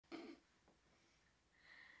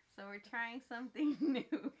So we're trying something new.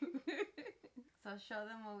 So show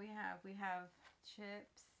them what we have. We have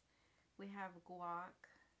chips, we have guac,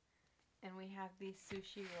 and we have these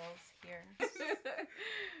sushi rolls here.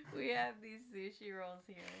 We have these sushi rolls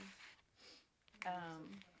here.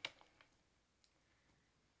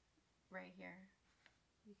 Right here.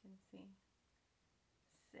 You can see.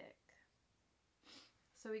 Sick.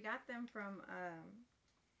 So we got them from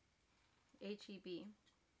HEB.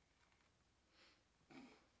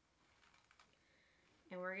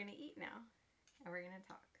 And we're gonna eat now. And we're gonna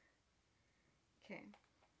talk. Okay.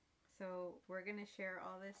 So we're gonna share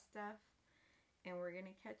all this stuff and we're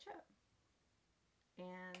gonna catch up.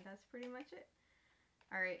 And that's pretty much it.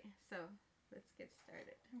 Alright, so let's get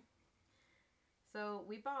started. So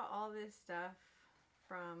we bought all this stuff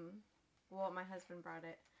from, well, my husband brought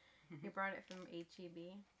it. He brought it from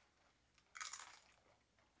HEB.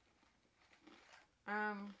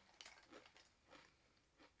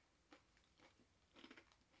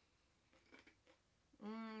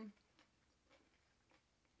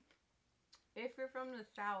 If you're from the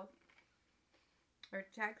South or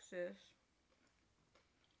Texas,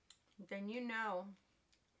 then you know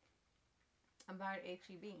about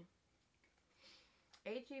HEB.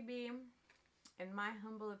 HEB, in my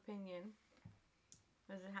humble opinion,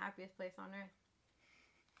 is the happiest place on earth.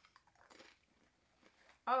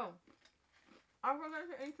 Oh, I forgot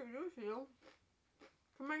to introduce you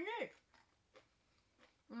to my niece.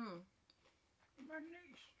 My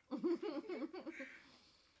niece.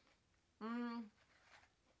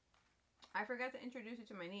 I forgot to introduce you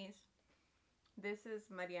to my niece. This is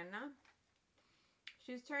Mariana.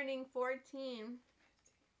 She's turning 14.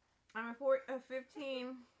 I'm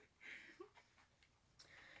 15.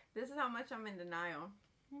 This is how much I'm in denial.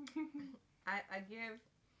 I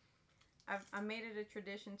made it a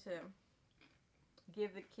tradition to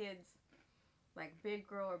give the kids like big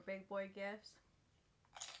girl or big boy gifts.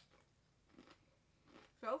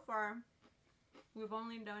 So far, we've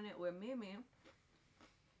only done it with Mimi,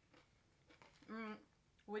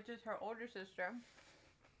 which is her older sister.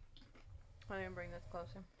 Let me bring this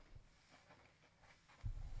closer.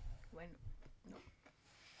 Wait, no.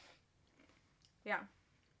 Yeah.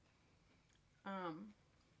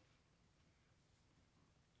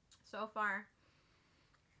 So far,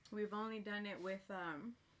 we've only done it with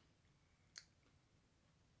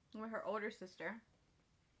her older sister,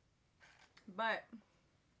 but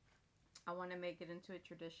I want to make it into a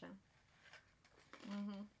tradition.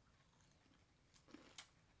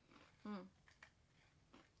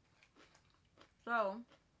 So,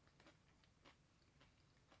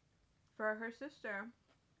 for her sister,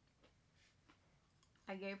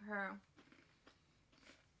 I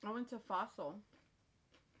went to Fossil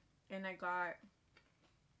and I got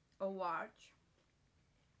a watch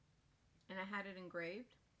and I had it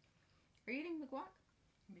engraved. Are you eating the guac?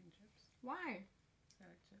 I'm eating chips. Why? I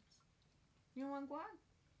like chips. You don't want guac?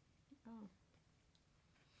 Oh.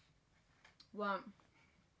 Well,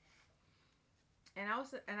 and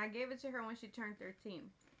I gave it to her when she turned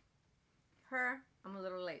 13. Her, I'm a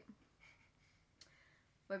little late.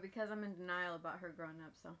 But because I'm in denial about her growing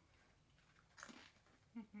up, so.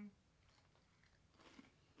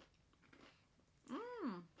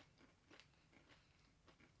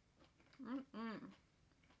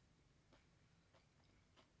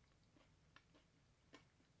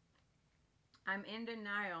 I'm in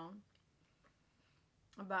denial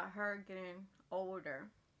about her getting older.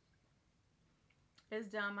 It's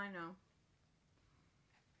dumb, I know.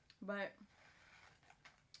 But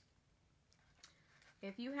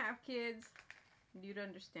if you have kids, you'd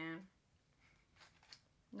understand.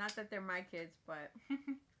 Not that they're my kids, but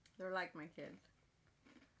they're like my kids.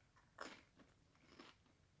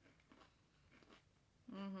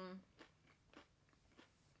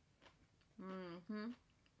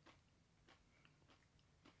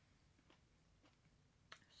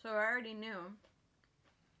 So I already knew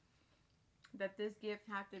that this gift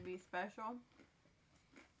had to be special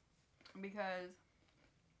because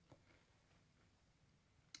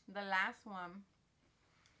the last one,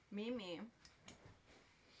 Mimi,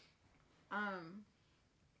 I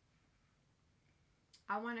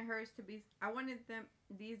wanted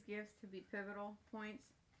these gifts to be pivotal points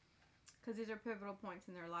because these are pivotal points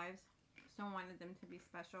in their lives. So I wanted them to be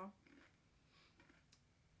special.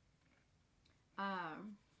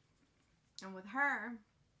 And with her,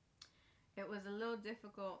 it was a little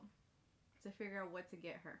difficult to figure out what to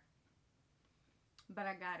get her. But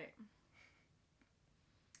I got it.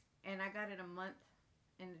 And I got it a month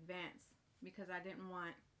in advance because I didn't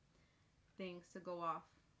want things to go off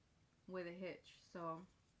with a hitch. So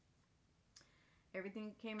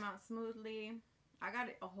everything came out smoothly. I got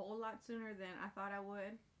it a whole lot sooner than I thought I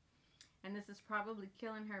would. And this is probably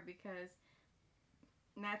killing her because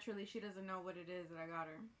naturally she doesn't know what it is that I got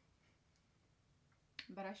her.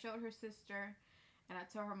 But I showed her sister and I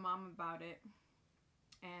told her mom about it.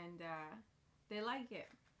 And they like it.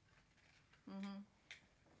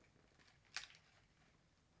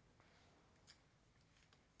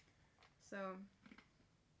 So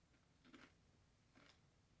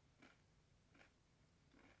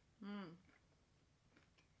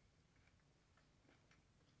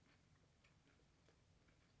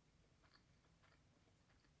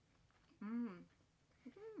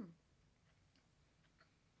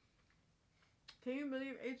Can you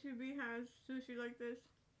believe HEB has sushi like this?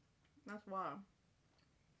 That's wild.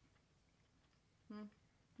 You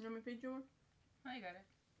want me to feed you one? Oh, you got it.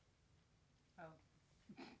 Oh.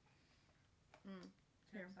 Here.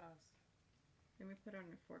 Chip sauce. Let me put it on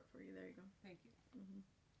your fork for you. There you go. Thank you.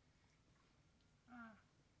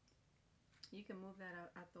 You can move that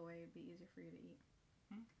out the way. It'd be easier for you to eat.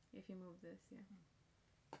 If you move this, yeah.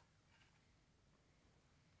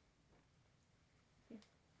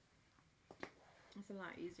 It's a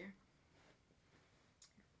lot easier.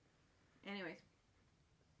 Anyways.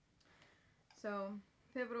 So,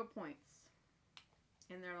 pivotal points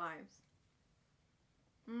in their lives.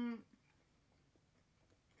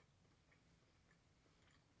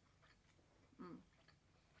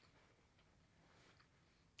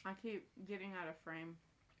 I keep getting out of frame.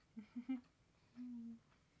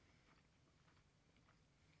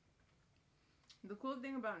 The cool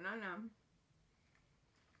thing about Nana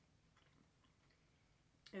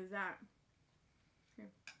is that here.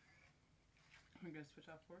 We're gonna switch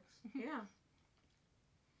off forks. Yeah.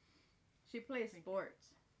 She plays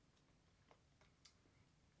sports.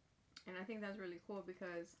 And I think that's really cool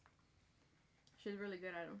because she's really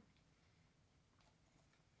good at them.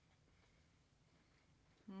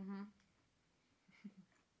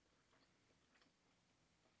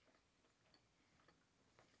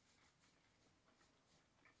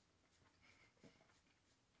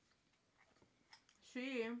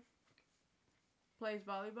 She plays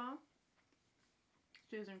volleyball.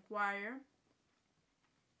 She's in choir.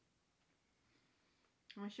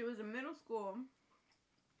 When she was in middle school,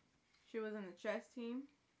 she was in the chess team.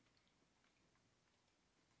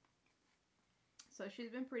 So she's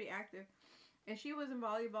been pretty active. And she was in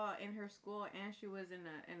volleyball in her school, and she was in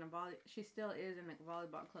a she still is in a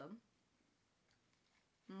volleyball club.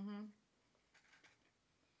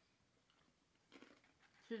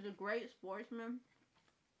 She's a great sportsman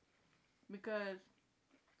because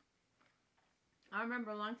I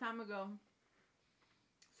remember a long time ago,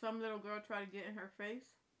 some little girl tried to get in her face,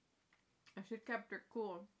 and she kept her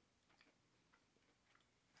cool.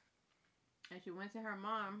 And she went to her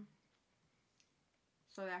mom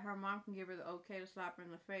so that her mom can give her the okay to slap her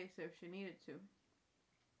in the face if she needed to.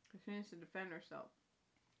 Because she needs to defend herself.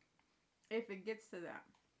 If it gets to that.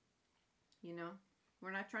 You know?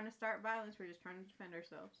 We're not trying to start violence. We're just trying to defend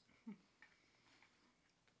ourselves.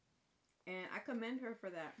 And I commend her for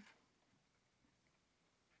that.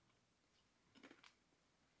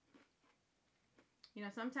 You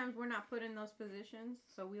know, sometimes we're not put in those positions,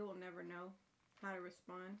 so we will never know how to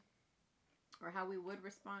respond or how we would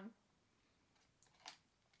respond.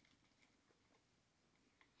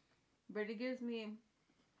 But it gives me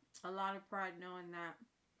a lot of pride knowing that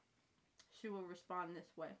she will respond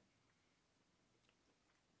this way.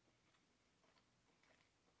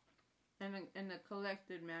 In a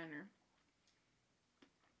collected manner.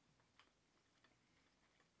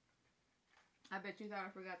 I bet you thought I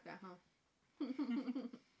forgot that, huh?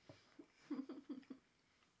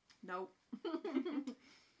 Nope.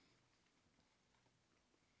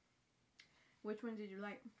 Which one did you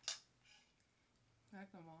like? I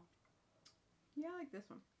like them all. Yeah, I like this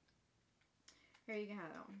one. Here, you can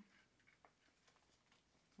have that one.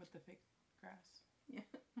 With the fake grass. Yeah.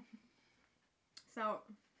 So,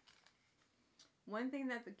 one thing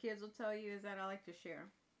that the kids will tell you is that I like to share.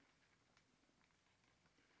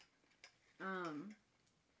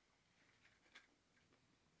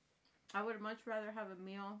 I would much rather have a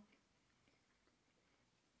meal,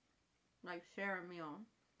 like share a meal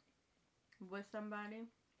with somebody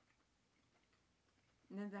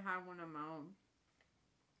than to have one on my own.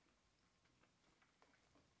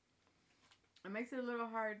 It makes it a little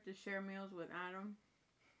hard to share meals with Adam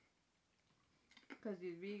because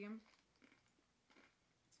he's vegan.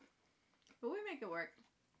 But we make it work.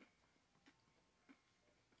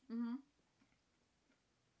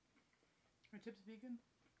 Are chips vegan?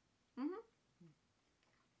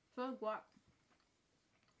 So is guac.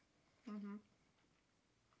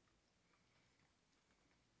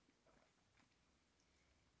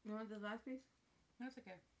 You want this last piece? That's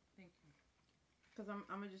okay. Thank you. Because I'm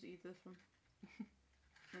going to just eat this one.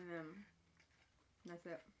 And then that's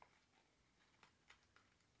it.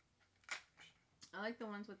 I like the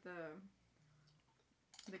ones with the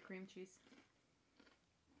cream cheese.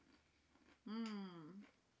 Mmm.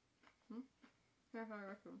 That's how I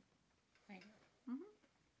like them. Thank you. No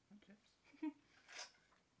chips.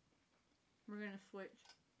 We're going to switch.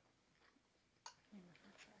 Need my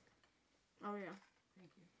first track. Oh, yeah.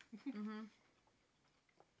 Thank you.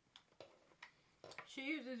 She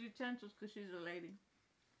uses utensils because she's a lady.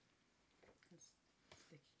 It's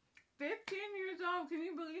sticky. 15 years old. Can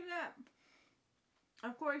you believe that?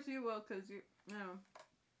 Of course you will, because you know,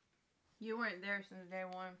 you weren't there since day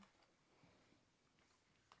one.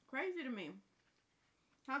 Crazy to me.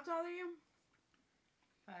 How tall are you?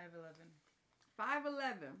 5'11".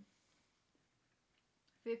 5'11".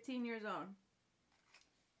 15 years old.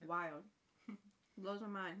 Wild. Blows my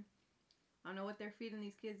mind. I don't know what they're feeding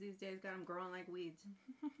these kids these days. Got them growing like weeds.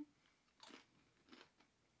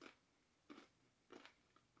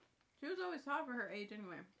 She was always tall for her age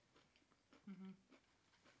anyway.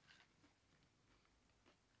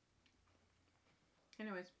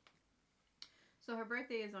 Anyways. So her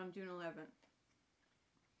birthday is on June 11th.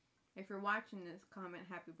 If you're watching this, comment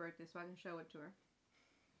happy birthday so I can show it to her.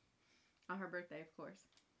 On her birthday, of course.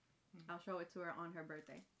 I'll show it to her on her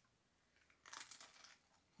birthday.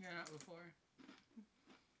 Yeah, not before.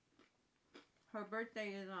 Her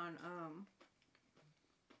birthday is on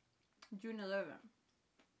June 11th.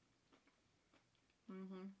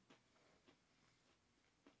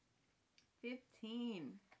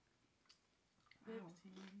 15. Wow.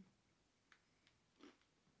 15.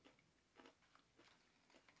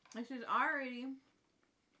 And she's already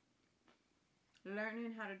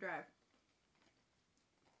learning how to drive.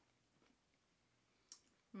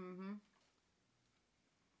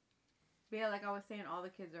 But yeah, like I was saying, all the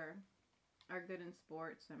kids are good in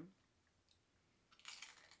sports and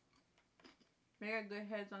they got good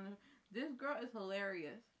heads on them. This girl is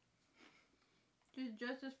hilarious. She's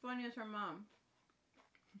just as funny as her mom.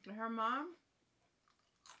 Her mom,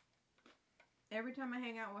 every time I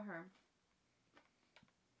hang out with her,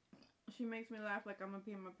 she makes me laugh like I'm gonna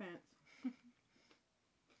pee in my pants.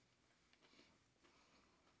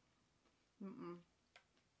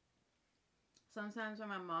 Sometimes when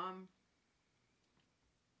my mom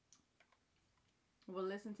will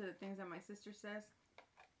listen to the things that my sister says,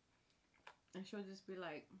 and she'll just be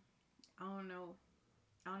like, I don't know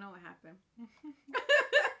what happened.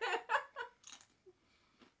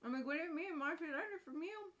 I'm like, what do you mean? Mom, she learned it from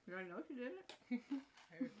you. I know she didn't.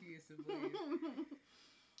 I refuse to believe.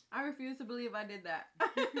 I refuse to believe I did that.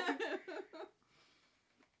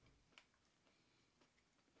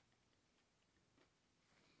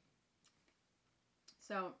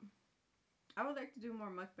 So, I would like to do more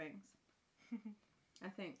mukbangs. I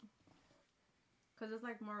think. Because it's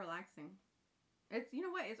like more relaxing. It's, you know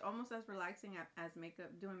what? It's almost as relaxing as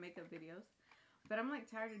doing makeup videos. But I'm like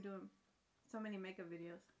tired of doing so many makeup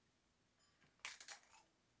videos.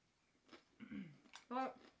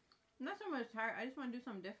 Well, not so much tired. I just want to do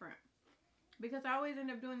something different. Because I always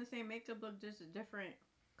end up doing the same makeup look, just different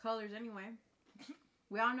colors anyway.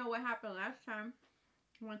 We all know what happened last time.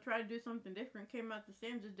 When I tried to do something different, came out the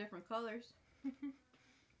same, just different colors.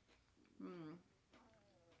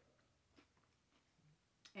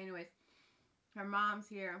 Anyways, her mom's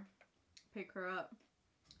here. Pick her up.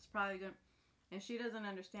 It's probably good. And she doesn't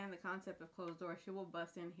understand the concept of closed doors. She will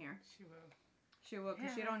bust in here. She will. She will,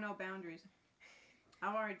 because she don't know boundaries.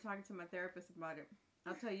 I've already talked to my therapist about it.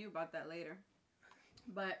 I'll tell you about that later.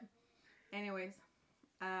 But, anyways,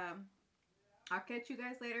 I'll catch you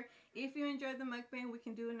guys later. If you enjoyed the mukbang, we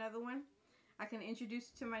can do another one. I can introduce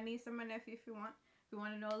you to my niece and my nephew if you want. If you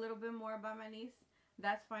want to know a little bit more about my niece,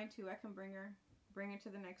 that's fine too. I can bring her to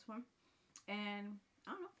the next one. And,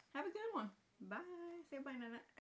 I don't know. Have a good one. Bye. Say bye, Nana.